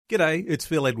G'day, it's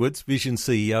Phil Edwards, Vision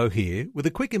CEO here, with a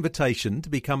quick invitation to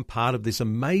become part of this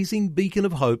amazing beacon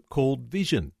of hope called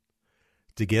Vision.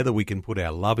 Together we can put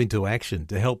our love into action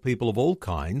to help people of all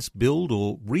kinds build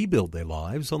or rebuild their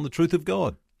lives on the truth of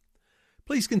God.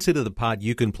 Please consider the part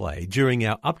you can play during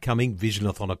our upcoming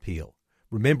Visionathon appeal,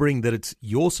 remembering that it's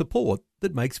your support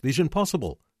that makes Vision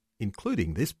possible,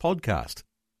 including this podcast.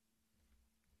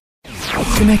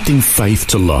 Connecting faith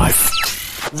to life.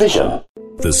 Vision.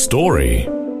 The story.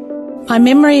 My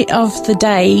memory of the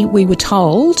day we were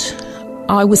told,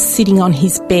 I was sitting on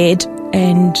his bed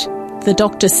and the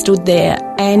doctor stood there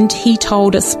and he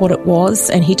told us what it was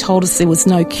and he told us there was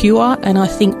no cure, and I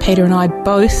think Peter and I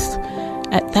both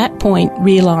at that point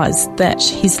realised that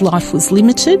his life was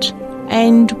limited,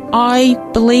 and I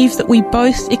believe that we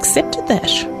both accepted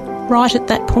that right at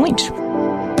that point.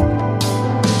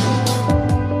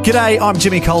 G'day, I'm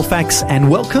Jimmy Colfax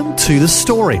and welcome to The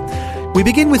Story. We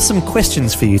begin with some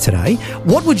questions for you today.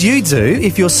 What would you do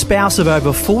if your spouse of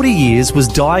over 40 years was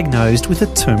diagnosed with a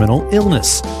terminal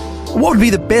illness? What would be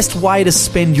the best way to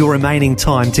spend your remaining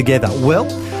time together? Well,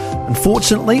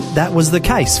 unfortunately, that was the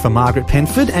case for Margaret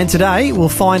Penford, and today we'll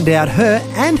find out her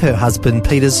and her husband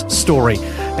Peter's story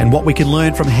and what we can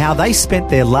learn from how they spent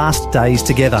their last days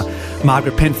together.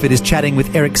 Margaret Penford is chatting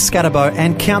with Eric Scatterbo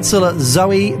and counsellor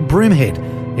Zoe Broomhead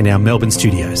in our Melbourne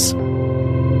studios.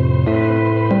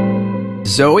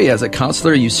 Zoe, as a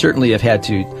counselor, you certainly have had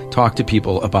to talk to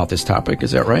people about this topic.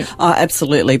 Is that right?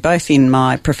 Absolutely. Both in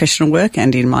my professional work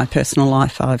and in my personal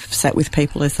life, I've sat with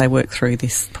people as they work through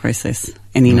this process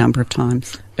any number of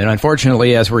times. And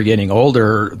unfortunately, as we're getting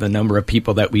older, the number of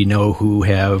people that we know who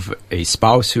have a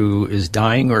spouse who is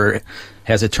dying or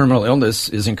has a terminal illness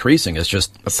is increasing. It's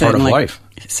just a part of life.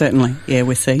 Certainly. Yeah,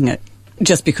 we're seeing it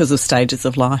just because of stages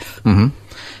of life. Mm-hmm.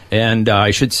 And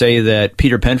I should say that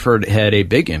Peter Penford had a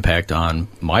big impact on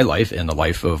my life and the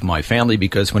life of my family,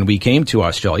 because when we came to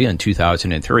Australia in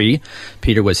 2003,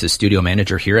 Peter was the studio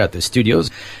manager here at the studios,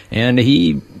 and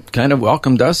he kind of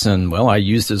welcomed us, and, well, I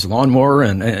used his lawnmower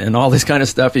and all this kind of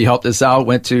stuff. He helped us out,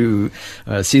 went to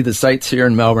see the sights here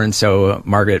in Melbourne. So,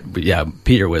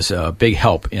 Peter was a big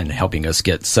help in helping us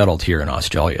get settled here in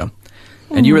Australia.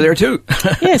 And you were there too.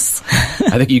 Yes.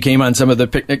 I think you came on some of the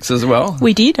picnics as well.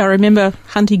 We did. I remember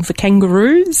hunting for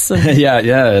kangaroos. Yeah,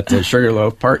 at the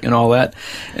Sugarloaf Park and all that.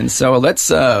 And so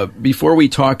let's, before we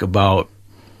talk about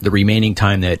the remaining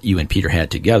time that you and Peter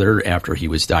had together after he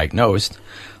was diagnosed,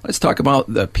 let's talk about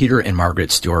the Peter and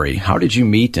Margaret story. How did you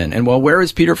meet? And where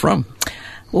is Peter from?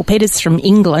 Well, Peter's from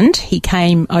England. He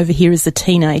came over here as a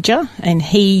teenager, and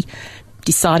he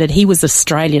decided he was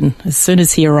Australian as soon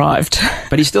as he arrived.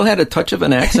 But he still had a touch of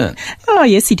an accent. Oh,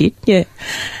 yes, he did,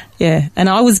 yeah. And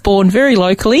I was born very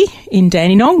locally in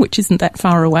Dandenong, which isn't that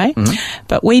far away. Mm-hmm.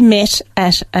 But we met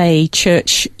at a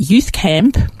church youth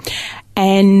camp,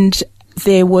 and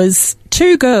there was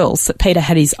two girls that Peter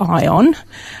had his eye on.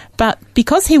 But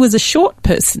because he was a short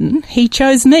person, he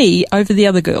chose me over the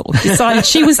other girl. Decided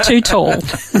she was too tall.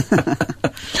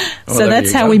 So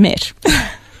that's how we met.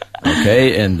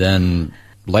 Okay, and then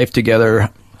life together.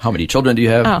 How many children do you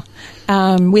have?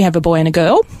 We have a boy and a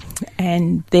girl,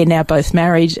 and they're now both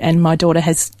married, and my daughter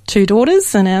has two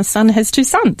daughters, and our son has two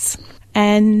sons.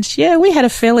 And, we had a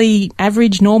fairly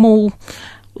average, normal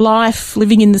life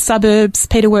living in the suburbs.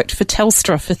 Peter worked for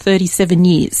Telstra for 37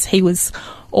 years. He was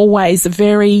always a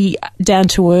very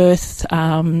down-to-earth,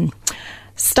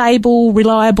 stable,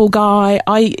 reliable guy.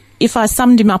 If I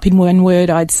summed him up in one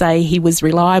word, I'd say he was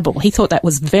reliable. He thought that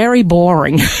was very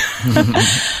boring.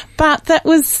 But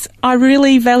I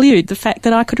really valued the fact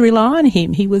that I could rely on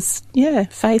him. He was,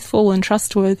 faithful and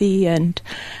trustworthy and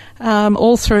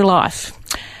all through life.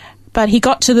 But he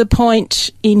got to the point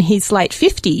in his late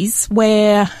 50s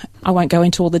where, I won't go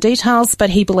into all the details, but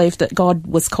he believed that God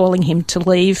was calling him to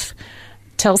leave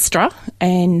Telstra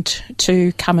and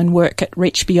to come and work at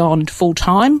Reach Beyond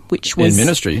full-time, which was...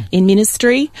 In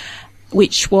ministry,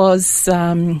 which was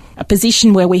a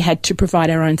position where we had to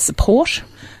provide our own support.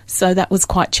 So that was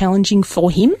quite challenging for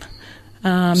him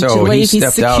to leave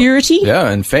his security.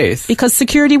 And faith. Because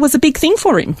security was a big thing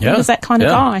for him. He was that kind of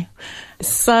guy.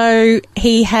 So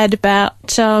he had about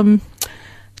 12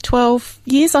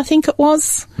 years, I think it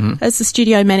was, as the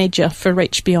studio manager for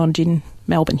Reach Beyond in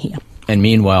Melbourne here. And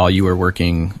meanwhile, you were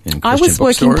working in Christian I was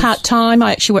working bookstores? part-time.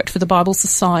 I actually worked for the Bible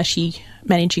Society,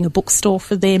 managing a bookstore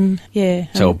for them. Yeah.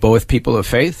 So both people of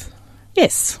faith?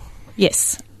 Yes.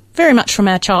 Very much from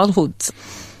our childhoods.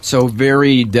 So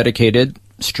very dedicated,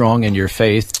 strong in your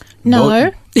faith.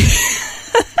 No.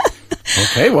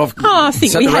 Okay, well, I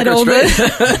think we had all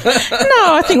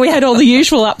I think we had all the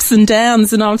usual ups and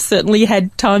downs, and I've certainly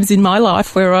had times in my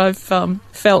life where I've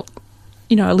felt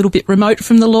a little bit remote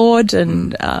from the Lord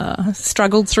and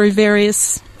struggled through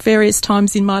various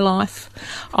times in my life.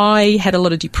 I had a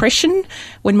lot of depression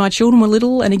when my children were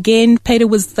little, and again, Peter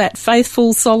was that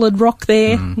faithful, solid rock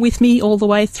there with me all the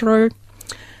way through.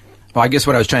 Well, I guess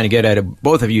what I was trying to get at,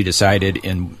 both of you decided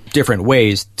in different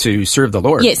ways to serve the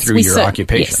Lord through your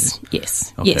occupations.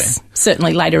 Yes, okay. yes.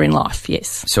 Certainly later in life,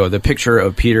 yes. So the picture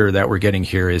of Peter that we're getting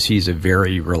here is he's a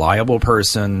very reliable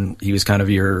person. He was kind of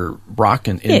your rock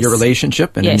in your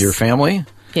relationship and in your family.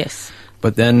 Yes.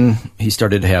 But then he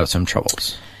started to have some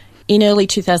troubles. In early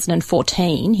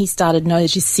 2014, he started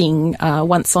noticing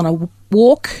once on a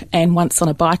walk and once on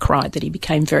a bike ride that he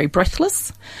became very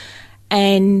breathless.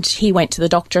 And he went to the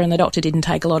doctor, and the doctor didn't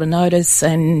take a lot of notice,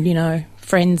 and,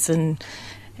 friends and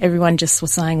everyone just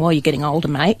was saying, well, you're getting older,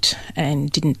 mate, and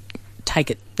didn't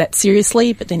take it that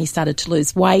seriously. But then he started to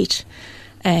lose weight,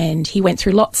 and he went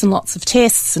through lots and lots of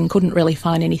tests and couldn't really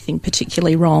find anything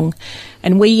particularly wrong.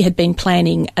 And we had been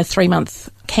planning a 3-month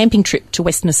camping trip to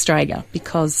Western Australia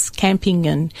because camping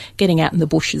and getting out in the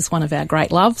bush is one of our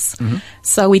great loves. Mm-hmm.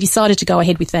 So we decided to go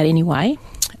ahead with that anyway.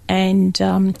 And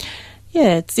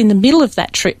it's in the middle of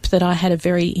that trip that I had a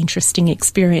very interesting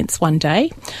experience one day.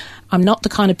 I'm not the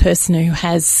kind of person who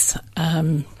has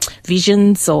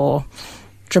visions or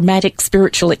dramatic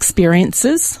spiritual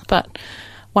experiences, but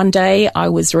one day I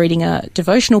was reading a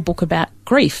devotional book about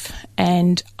grief,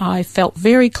 and I felt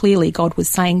very clearly God was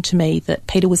saying to me that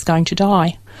Peter was going to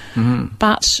die. Mm-hmm.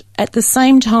 But at the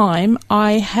same time,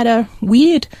 I had a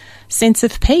weird sense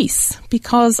of peace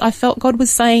because I felt God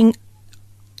was saying,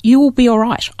 you will be all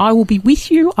right. I will be with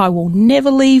you. I will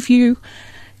never leave you.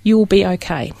 You will be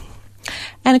okay.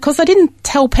 And, of course, I didn't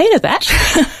tell Peter that.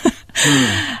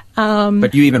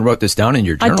 But you even wrote this down in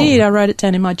your journal. I did. I wrote it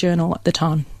down in my journal at the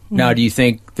time. Now, do you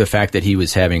think the fact that he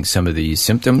was having some of these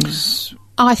symptoms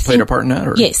played a part in that?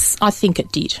 Or? Yes, I think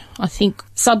it did. I think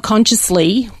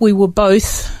subconsciously we were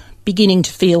both beginning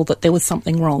to feel that there was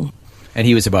something wrong. And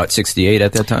he was about 68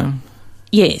 at that time?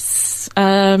 Yes.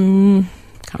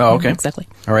 Okay. Exactly.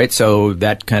 All right, so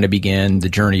that kind of began the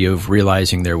journey of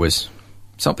realizing there was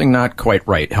something not quite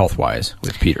right health-wise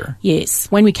with Peter. Yes.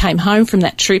 When we came home from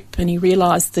that trip and he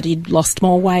realised that he'd lost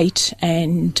more weight,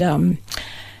 and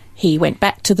he went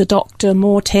back to the doctor,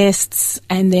 more tests,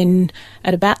 and then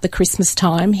at about the Christmas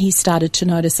time he started to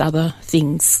notice other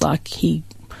things, like he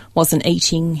wasn't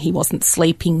eating, he wasn't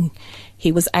sleeping,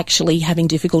 he was actually having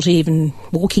difficulty even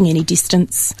walking any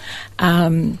distance.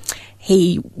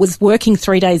 He was working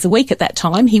 3 days a week at that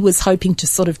time. He was hoping to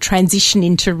sort of transition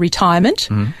into retirement.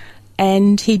 Mm.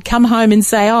 And he'd come home and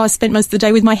say, I spent most of the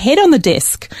day with my head on the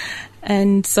desk.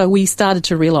 And so we started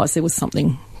to realise there was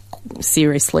something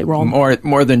seriously wrong.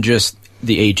 More than just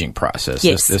the aging process.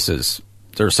 Yes.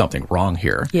 There's something wrong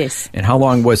here. Yes. And how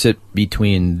long was it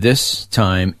between this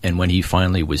time and when he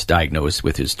finally was diagnosed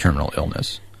with his terminal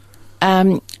illness?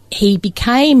 He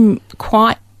became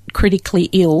quite critically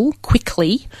ill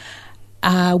quickly,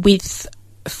 with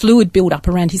fluid build-up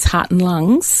around his heart and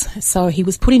lungs. So he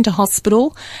was put into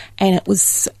hospital, and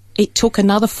it took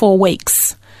another 4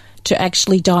 weeks to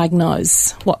actually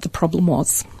diagnose what the problem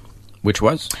was. Which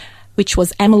was? Which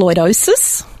was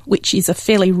amyloidosis, which is a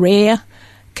fairly rare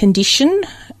condition.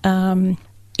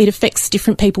 It affects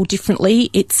different people differently.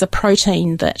 It's a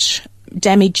protein that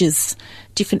damages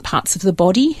different parts of the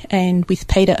body, and with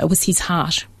Peter it was his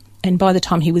heart. And by the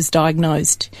time he was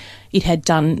diagnosed, it had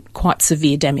done quite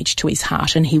severe damage to his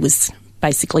heart, and he was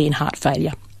basically in heart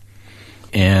failure.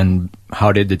 And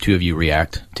how did the two of you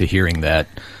react to hearing that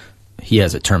he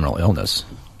has a terminal illness?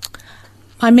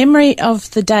 My memory of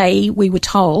the day we were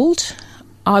told,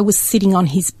 I was sitting on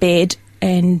his bed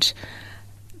and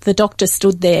the doctor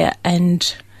stood there,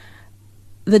 and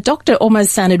the doctor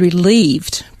almost sounded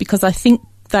relieved because I think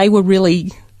they were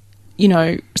really,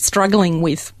 struggling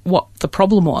with what the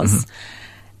problem was. Mm-hmm.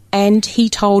 And he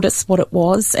told us what it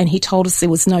was, and he told us there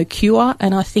was no cure.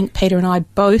 And I think Peter and I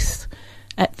both,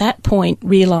 at that point,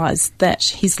 realised that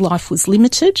his life was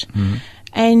limited. Mm-hmm.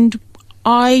 And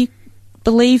I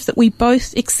believe that we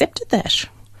both accepted that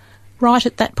right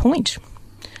at that point.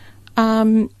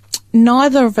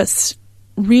 Neither of us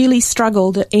really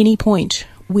struggled at any point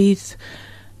with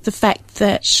the fact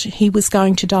that he was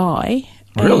going to die.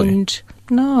 Really? And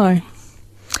no.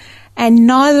 And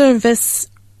neither of us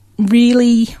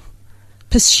really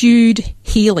pursued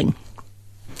healing.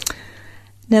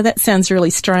 Now that sounds really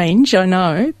strange, I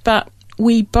know, but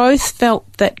we both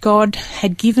felt that God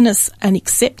had given us an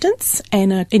acceptance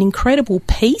and an incredible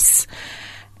peace,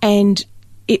 and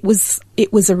it was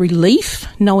a relief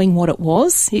knowing what it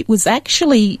was. It was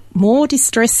actually more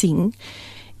distressing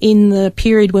in the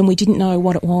period when we didn't know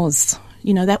what it was,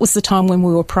 You know, that was the time when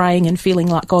we were praying and feeling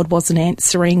like God wasn't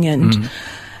answering and,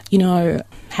 you know,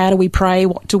 how do we pray?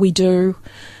 What do we do?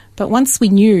 But once we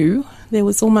knew, there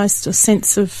was almost a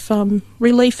sense of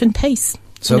relief and peace.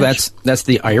 So that's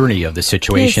the irony of the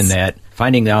situation, that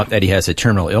finding out that he has a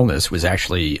terminal illness was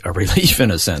actually a relief in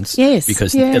a sense. Yes.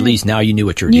 Because at least now you knew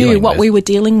what you were dealing with. Knew what we were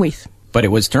dealing with. But it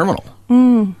was terminal.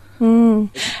 And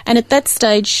at that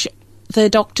stage, the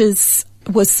doctors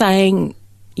were saying,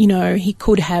 you know, he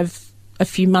could have a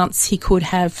few months, he could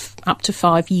have up to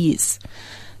 5 years.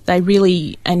 They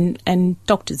really, and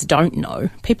doctors don't know.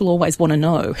 People always want to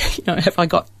know, you know, have I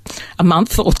got a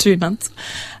month or 2 months?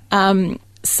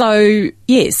 So,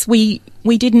 yes, we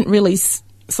didn't really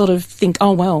sort of think,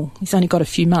 oh, well, he's only got a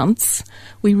few months.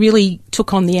 We really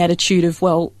took on the attitude of,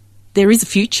 well, there is a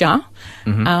future.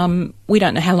 We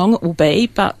don't know how long it will be,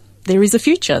 but there is a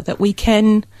future that we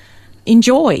can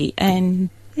enjoy.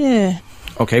 And, yeah.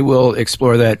 Okay, we'll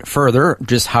explore that further,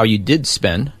 just how you did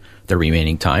spend the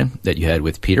remaining time that you had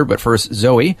with Peter. But first,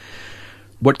 Zoe,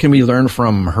 what can we learn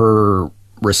from her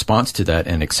response to that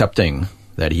and accepting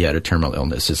that he had a terminal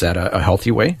illness? Is that a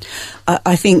healthy way?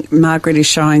 I think Margaret is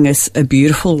showing us a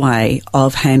beautiful way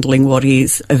of handling what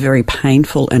is a very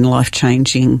painful and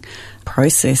life-changing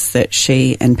process that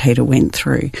she and Peter went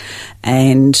through.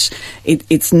 And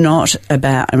it's not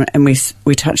about, and we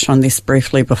touched on this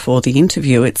briefly before the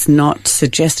interview, it's not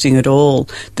suggesting at all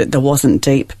that there wasn't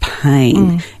deep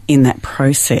pain in that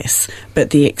process, but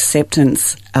the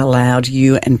acceptance allowed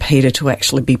you and Peter to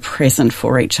actually be present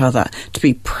for each other, to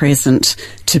be present,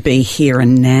 to be here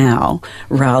and now,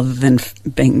 rather than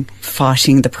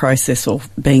fighting the process or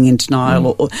being in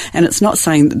denial. And it's not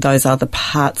saying that those other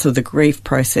parts of the grief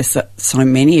process that so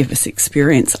many of us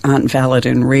experience aren't valid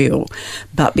and real,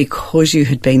 but because you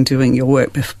had been doing your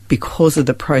work, because of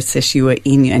the process you were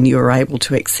in and you were able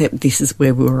to accept this is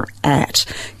where we were at,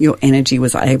 your energy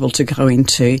was able to go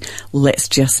into, let's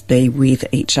just be with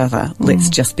each other, let's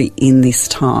just be in this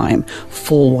time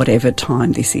for whatever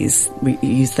time this is. We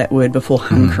used that word before,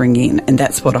 hunkering in, and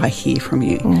that's what I hear from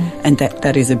you. And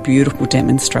that is a beautiful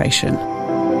demonstration.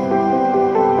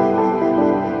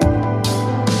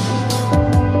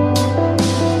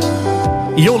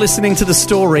 You're listening to The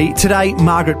Story. Today,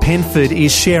 Margaret Penford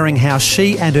is sharing how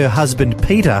she and her husband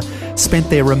Peter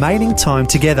spent their remaining time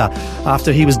together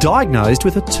after he was diagnosed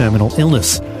with a terminal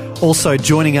illness. Also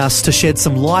joining us to shed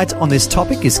some light on this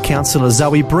topic is counsellor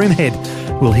Zoe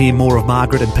Broomhead. We'll hear more of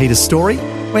Margaret and Peter's story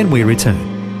when we return.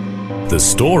 The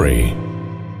Story.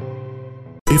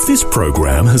 If this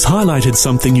program has highlighted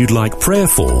something you'd like prayer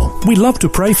for, we'd love to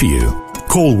pray for you.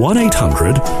 Call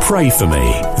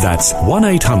 1-800-PRAY-FOR-ME. That's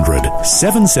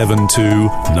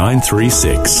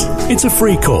 1-800-772-936. It's a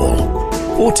free call.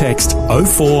 Or text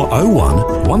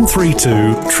 0401 132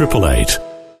 888.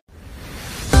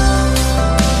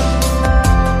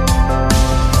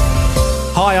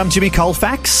 Hi, I'm Jimmy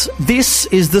Colfax. This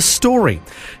is The Story.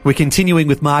 We're continuing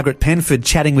with Margaret Penford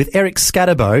chatting with Eric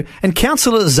Scatterbo and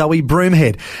counsellor Zoe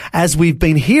Broomhead. As we've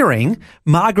been hearing,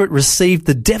 Margaret received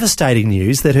the devastating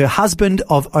news that her husband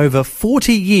of over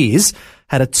 40 years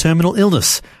had a terminal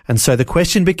illness. And so the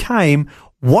question became,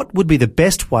 what would be the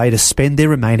best way to spend their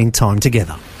remaining time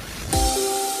together?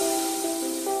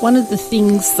 One of the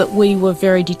things that we were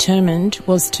very determined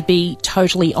was to be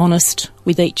totally honest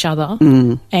with each other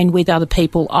and with other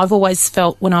people. I've always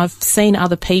felt when I've seen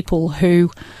other people who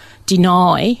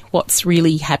deny what's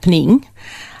really happening,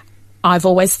 I've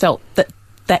always felt that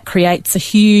that creates a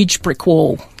huge brick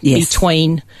wall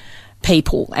between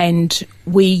people, and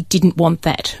we didn't want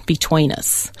that between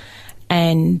us.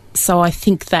 And so I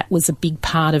think that was a big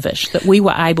part of it, that we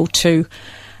were able to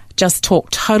just talk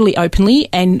totally openly,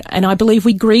 and I believe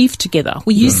we grieved together.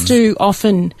 We used to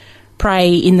often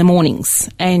pray in the mornings,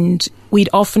 and we'd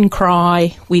often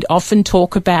cry, we'd often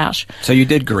talk about... So you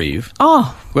did grieve?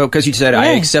 Oh. Well, because you said,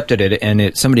 I accepted it,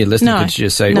 and somebody listening could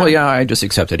just say, well, yeah, I just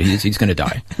accepted it, he's going to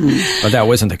die. But that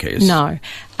wasn't the case. No.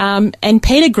 And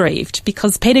Peter grieved,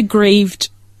 because Peter grieved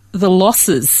the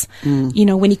losses, you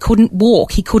know, when he couldn't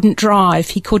walk, he couldn't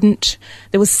drive,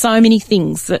 there was so many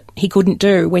things that he couldn't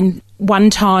do. When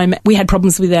one time we had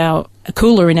problems with a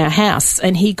cooler in our house,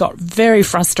 and he got very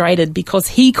frustrated because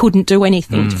he couldn't do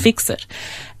anything to fix it.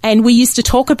 And we used to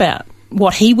talk about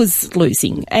what he was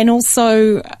losing, and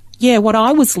also, what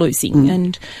I was losing.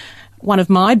 And one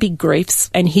of my big griefs,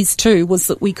 and his too, was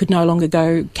that we could no longer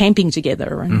go camping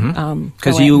together. And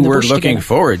because you were looking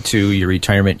forward to your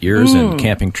retirement years and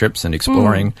camping trips and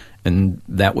exploring, and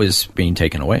that was being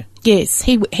taken away. Yes,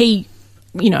 he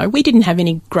we didn't have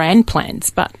any grand plans,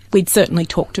 but we'd certainly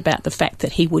talked about the fact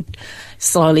that he would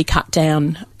slowly cut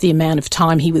down the amount of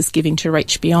time he was giving to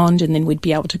Reach Beyond, and then we'd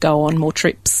be able to go on more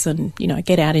trips and,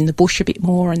 get out in the bush a bit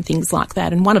more and things like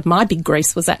that. And one of my big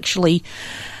griefs was actually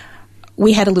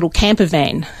we had a little camper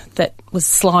van that was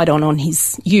slide on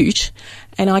his ute,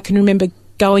 and I can remember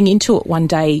going into it one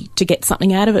day to get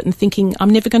something out of it and thinking, I'm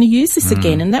never going to use this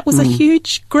again. And that was a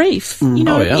huge grief.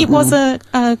 It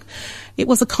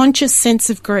was a conscious sense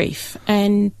of grief.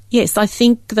 And yes, I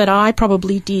think that I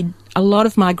probably did a lot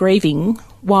of my grieving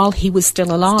while he was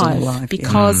still alive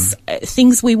because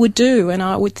things we would do, and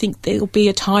I would think there'll be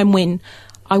a time when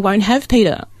I won't have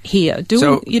Peter here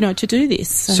to do this.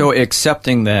 So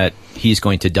accepting that he's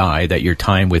going to die, that your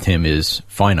time with him is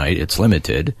finite, it's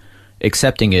limited,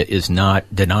 accepting it is not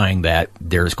denying that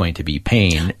there's going to be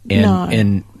pain.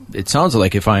 And it sounds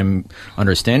like, if I'm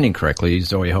understanding correctly,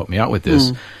 Zoe, help me out with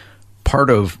this, part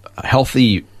of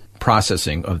healthy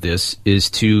processing of this is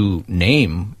to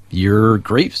name your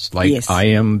griefs. Like, yes. I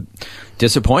am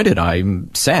disappointed,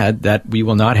 I'm sad that we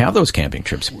will not have those camping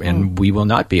trips and we will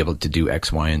not be able to do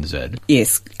X, Y, and Z.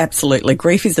 Yes, absolutely.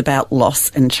 Grief is about loss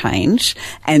and change,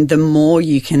 and the more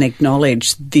you can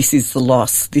acknowledge this is the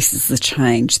loss, this is the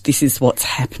change, this is what's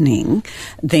happening,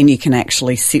 then you can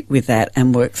actually sit with that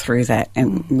and work through that,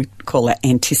 and we call that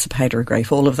anticipatory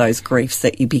grief, all of those griefs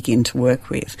that you begin to work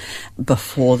with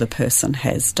before the person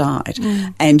has died.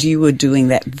 And you were doing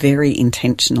that very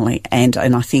intentionally, and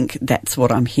I think that's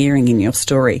what I'm hearing in your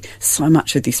story. So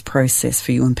much of this process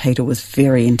for you and Peter was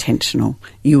very intentional.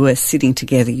 You were sitting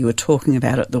together, you were talking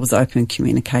about it, there was open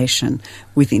communication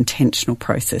with intentional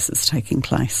processes taking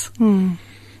place.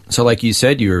 So like you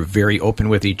said, you were very open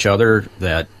with each other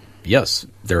that, yes,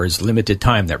 there is limited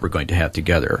time that we're going to have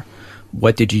together.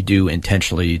 What did you do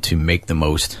intentionally to make the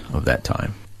most of that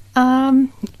time?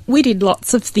 We did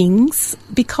lots of things.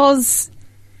 Because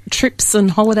trips and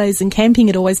holidays and camping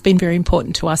had always been very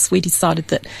important to us, we decided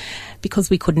that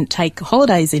because we couldn't take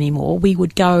holidays anymore, we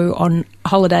would go on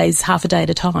holidays half a day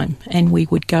at a time, and we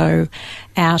would go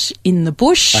out in the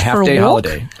bush for a walk.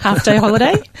 Half-day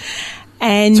holiday.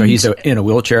 And so he's in a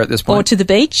wheelchair at this point? Or to the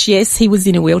beach, yes. He was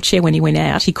in a wheelchair when he went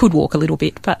out. He could walk a little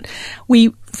bit. But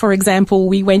for example,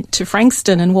 we went to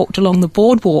Frankston and walked along the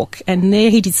boardwalk, and there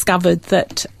he discovered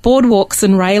that boardwalks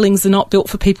and railings are not built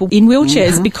for people in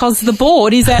wheelchairs because the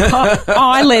board is at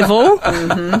eye level.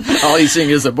 All he's seeing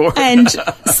is a board. And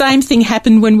same thing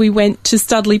happened when we went to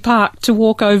Studley Park to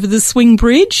walk over the swing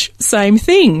bridge. Same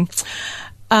thing.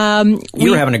 You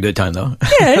were having a good time, though.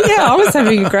 Yeah, I was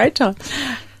having a great time.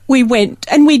 We went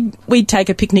and we'd take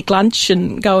a picnic lunch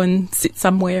and go and sit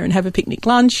somewhere and have a picnic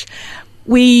lunch.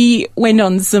 We went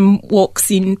on some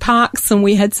walks in parks and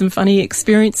we had some funny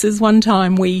experiences. One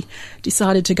time we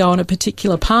decided to go on a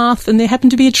particular path, and there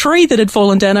happened to be a tree that had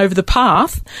fallen down over the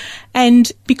path.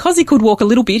 And because he could walk a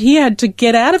little bit, he had to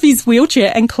get out of his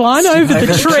wheelchair and climb over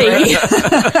the tree.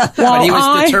 While he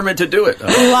was determined to do it.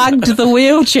 Lugged the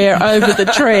wheelchair over the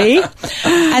tree.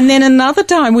 And then another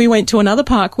time we went to another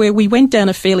park where we went down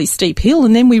a fairly steep hill,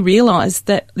 and then we realised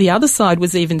that the other side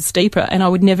was even steeper and I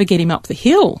would never get him up the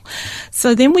hill.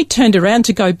 So then we turned around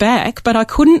to go back, but I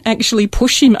couldn't actually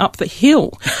push him up the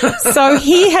hill. So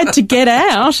he had to get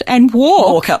out and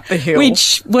walk up the hill,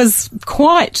 which was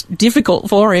quite difficult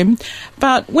for him.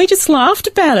 But we just laughed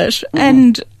about it.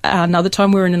 And another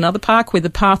time we were in another park where the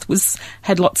path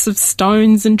had lots of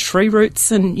stones and tree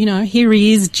roots, and, here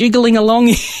he is jiggling along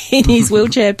in his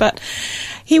wheelchair. But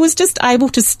he was just able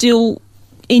to still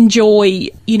enjoy,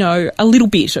 a little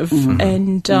bit of,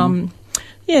 and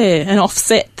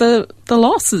offset the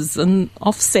losses and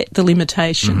offset the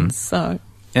limitations. So.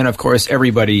 And of course,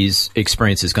 everybody's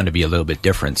experience is going to be a little bit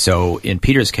different. So in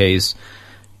Peter's case,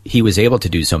 he was able to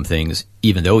do some things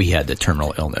even though he had the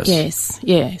terminal illness.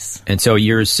 Yes. And so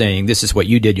you're saying this is what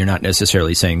you did. You're not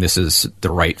necessarily saying this is the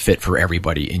right fit for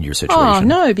everybody in your situation. Oh,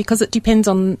 no, because it depends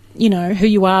on, who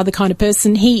you are, the kind of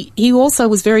person. He also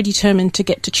was very determined to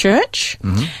get to church.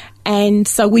 And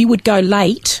so we would go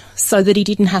late so that he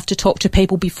didn't have to talk to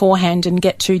people beforehand and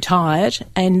get too tired.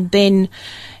 And then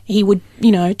he would,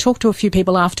 talk to a few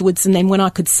people afterwards. And then when I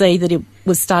could see that it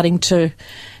was starting to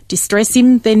distress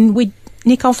him, then we'd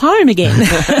nick off home again.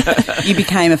 You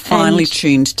became a finely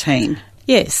tuned team.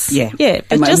 Yes. Yeah. But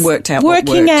and just worked out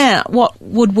working out what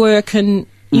would work and,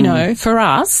 for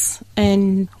us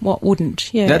and what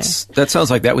wouldn't. Yeah. That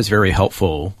sounds like that was very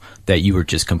helpful, that you were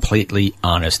just completely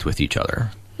honest with each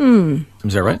other.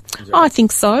 Is that right? I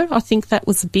think so. I think that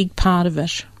was a big part of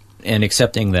it. And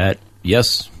accepting that,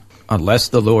 yes, unless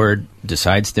the Lord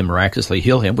decides to miraculously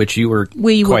heal him, which you were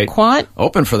quite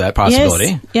open for that possibility.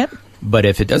 Yes. Yep. But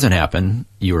if it doesn't happen,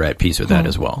 you were at peace with that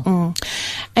as well.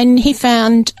 And he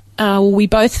found, we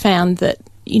both found that,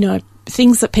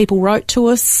 things that people wrote to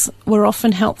us were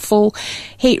often helpful.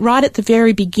 Right at the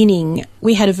very beginning,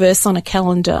 we had a verse on a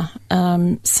calendar,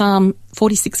 Psalm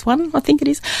 46:1, I think it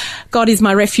is. God is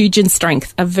my refuge and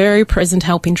strength, a very present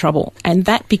help in trouble. And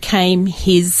that became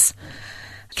his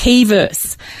key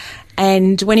verse.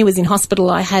 And when he was in hospital,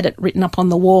 I had it written up on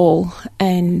the wall,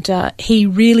 and he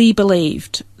really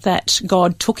believed that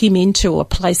God took him into a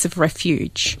place of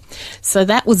refuge. So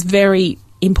that was very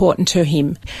important to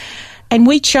him. And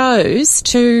we chose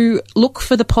to look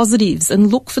for the positives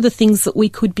and look for the things that we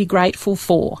could be grateful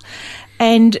for.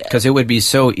 And because it would be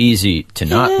so easy to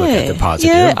not look at the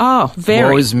positive. Yeah, oh,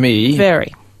 very. Woe is me.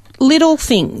 Very. Little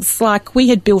things, like we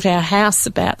had built our house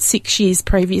about 6 years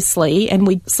previously, and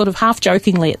we sort of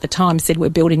half-jokingly at the time said we're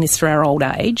building this for our old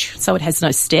age. So it has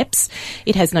no steps.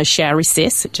 It has no shower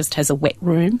recess. It just has a wet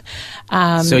room.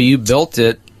 So you built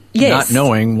it not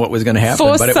knowing what was going to happen,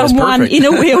 for but it was someone perfect. in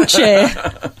a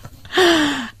wheelchair.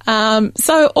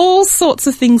 So all sorts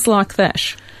of things like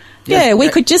that. Yes. Yeah, we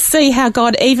could just see how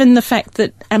God, even the fact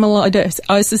that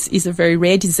amyloidosis is a very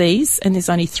rare disease, and there's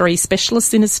only 3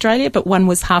 specialists in Australia, but one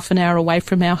was half an hour away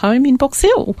from our home in Box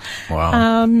Hill.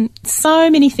 Wow. So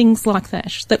many things like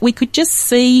that we could just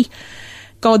see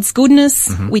God's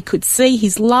goodness. We could see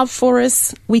his love for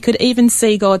us. We could even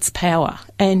see God's power.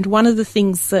 And one of the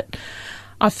things that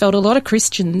I felt a lot of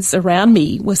Christians around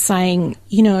me were saying,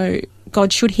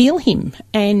 God should heal him.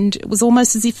 And it was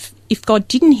almost as if God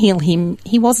didn't heal him,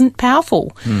 he wasn't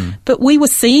powerful. But we were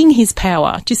seeing his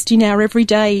power just in our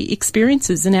everyday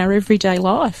experiences and our everyday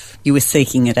life. You were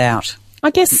seeking it out.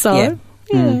 I guess so. Yeah.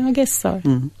 I guess so.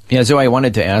 Yeah, Zoe, I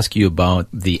wanted to ask you about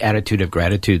the attitude of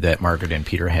gratitude that Margaret and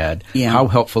Peter had. Yeah. How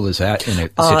helpful is that in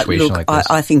a situation like this?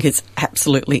 I think it's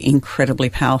absolutely incredibly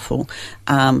powerful.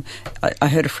 I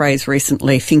heard a phrase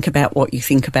recently, think about what you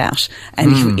think about.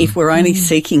 And if we're only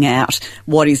seeking out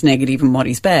what is negative and what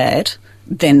is bad,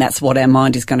 then that's what our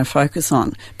mind is going to focus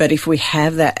on. But if we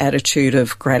have that attitude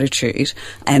of gratitude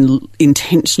and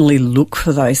intentionally look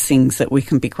for those things that we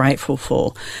can be grateful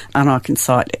for, and I can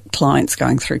cite clients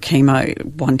going through chemo,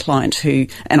 one client who,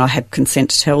 and I have consent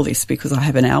to tell this because I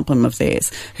have an album of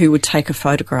theirs, who would take a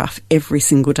photograph every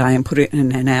single day and put it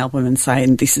in an album and say,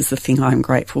 and this is the thing I'm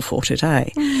grateful for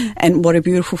today. And what a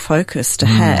beautiful focus to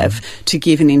have, to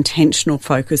give an intentional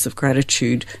focus of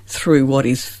gratitude through what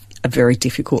is a very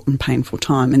difficult and painful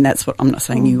time. And that's what I'm not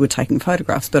saying you were taking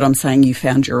photographs, but I'm saying you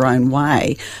found your own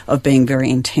way of being very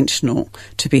intentional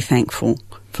to be thankful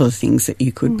for the things that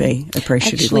you could be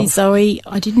appreciative Actually, of. Zoe,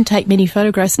 I didn't take many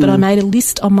photographs, but I made a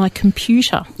list on my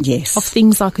computer of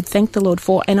things I could thank the Lord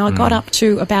for, and I got up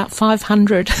to about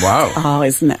 500. Wow. Oh,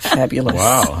 isn't that fabulous?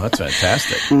 Wow, that's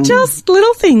fantastic. Just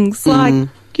little things like,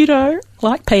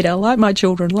 like Peter, like my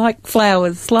children, like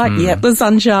flowers, like the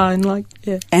sunshine,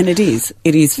 And it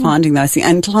is finding those things.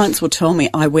 And clients will tell me,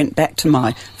 I went back to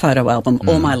my photo album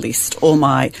or my list or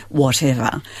my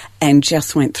whatever and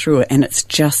just went through it, and it's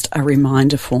just a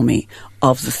reminder for me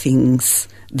of the things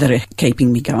that are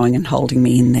keeping me going and holding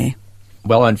me in there.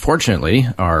 Well, unfortunately,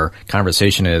 our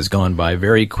conversation has gone by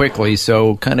very quickly,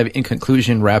 so kind of in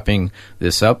conclusion, wrapping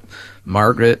this up,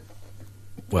 Margaret,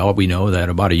 well, we know that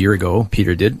about a year ago,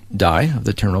 Peter did die of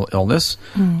the terminal illness.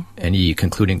 Any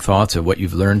concluding thoughts of what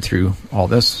you've learned through all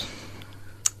this?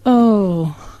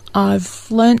 Oh, I've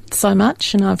learnt so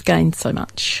much and I've gained so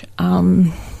much.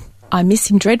 I miss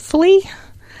him dreadfully,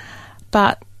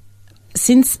 but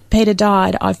since Peter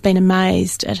died, I've been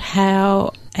amazed at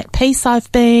how at peace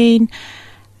I've been,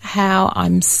 how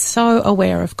I'm so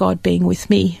aware of God being with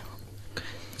me.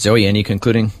 Zoe, any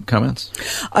concluding comments?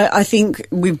 I think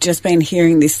we've just been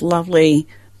hearing this lovely,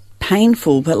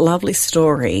 painful but lovely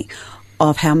story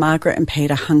of how Margaret and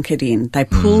Peter hunkered in. They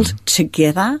pulled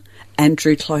together and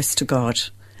drew close to God.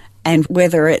 And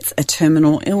whether it's a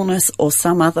terminal illness or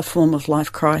some other form of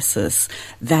life crisis,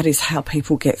 that is how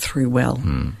people get through well.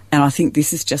 And I think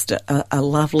this is just a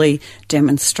lovely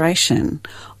demonstration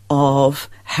of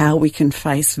how we can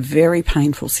face very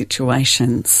painful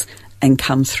situations and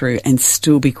come through and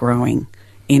still be growing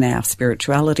in our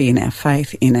spirituality, in our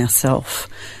faith, in ourself,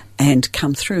 and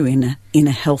come through in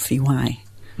a healthy way,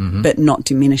 but not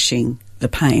diminishing the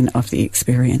pain of the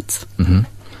experience.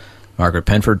 Margaret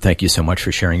Penford, thank you so much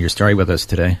for sharing your story with us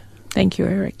today. Thank you,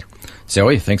 Eric.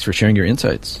 Zoe, thanks for sharing your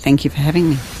insights. Thank you for having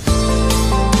me.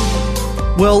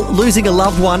 Well, losing a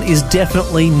loved one is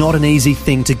definitely not an easy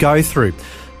thing to go through,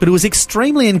 but it was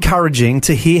extremely encouraging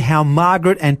to hear how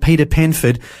Margaret and Peter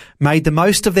Penford made the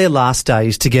most of their last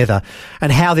days together,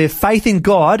 and how their faith in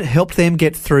God helped them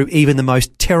get through even the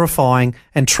most terrifying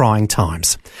and trying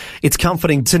times. It's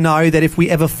comforting to know that if we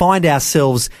ever find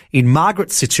ourselves in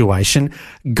Margaret's situation,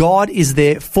 God is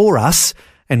there for us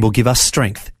and will give us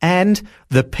strength and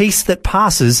the peace that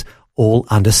passes all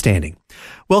understanding.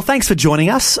 Well, thanks for joining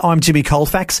us. I'm Jimmy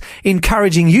Colfax,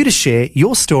 encouraging you to share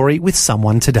your story with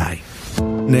someone today.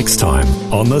 Next time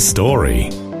on The Story.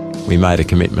 We made a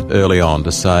commitment early on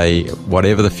to say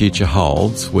whatever the future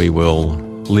holds, we will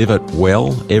live it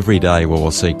well. Every day we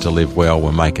will seek to live well.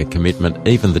 We'll make a commitment,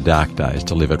 even the dark days,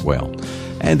 to live it well.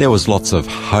 And there was lots of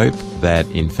hope that,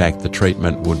 in fact, the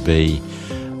treatment would be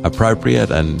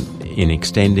appropriate and in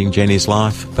extending Jenny's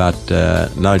life, but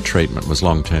no treatment was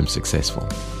long-term successful.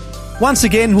 Once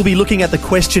again, we'll be looking at the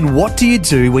question, what do you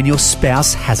do when your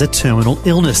spouse has a terminal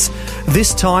illness?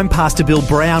 This time, Pastor Bill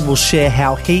Brown will share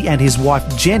how he and his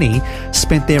wife Jenny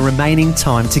spent their remaining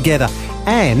time together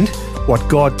and what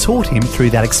God taught him through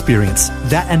that experience.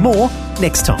 That and more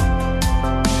next time.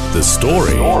 The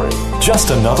Story.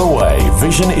 Just another way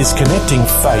Vision is connecting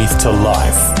faith to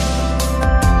life.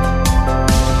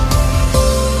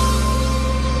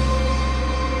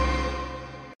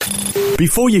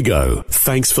 Before you go,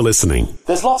 thanks for listening.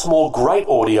 There's lots more great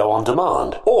audio on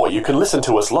demand, or you can listen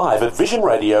to us live at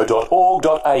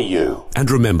visionradio.org.au. And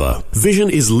remember,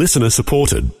 Vision is listener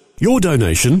supported. Your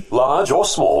donation, large or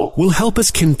small, will help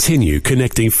us continue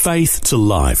connecting faith to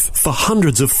life for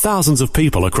hundreds of thousands of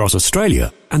people across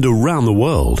Australia and around the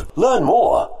world. Learn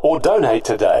more or donate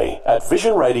today at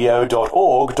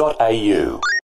visionradio.org.au.